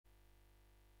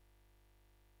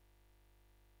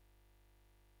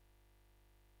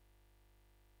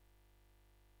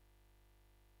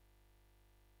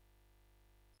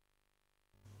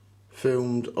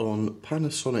filmed on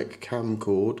Panasonic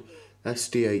camcord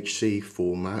SDHC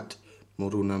format,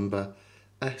 model number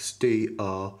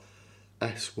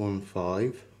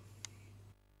SDR-S15.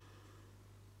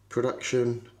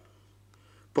 Production: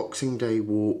 Boxing Day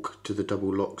walk to the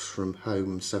double locks from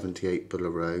home, 78 Buller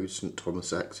Road, St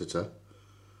Thomas, Exeter.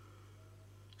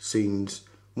 Scenes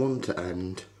 1 to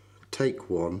end. Take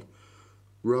 1.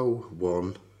 Roll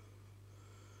 1.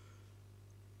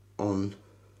 On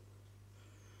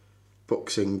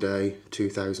Boxing Day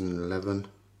 2011.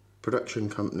 Production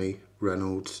company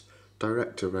Reynolds.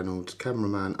 Director Reynolds.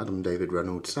 Cameraman Adam David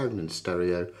Reynolds. Sound and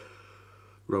stereo.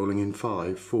 Rolling in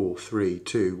 5, 4, 3,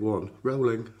 2, 1.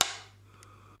 Rolling.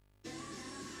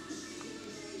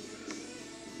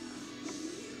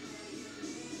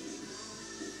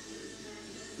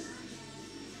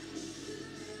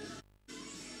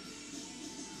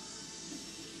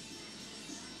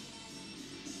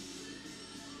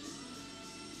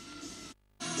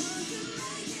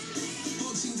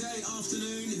 Boxing Day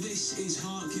afternoon, this is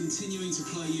Heart continuing to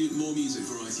play you more music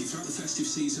variety throughout the festive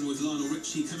season with Lionel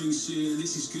Richie coming soon.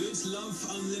 This is good. Love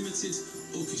Unlimited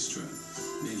Orchestra.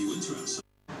 Maybe winter outside.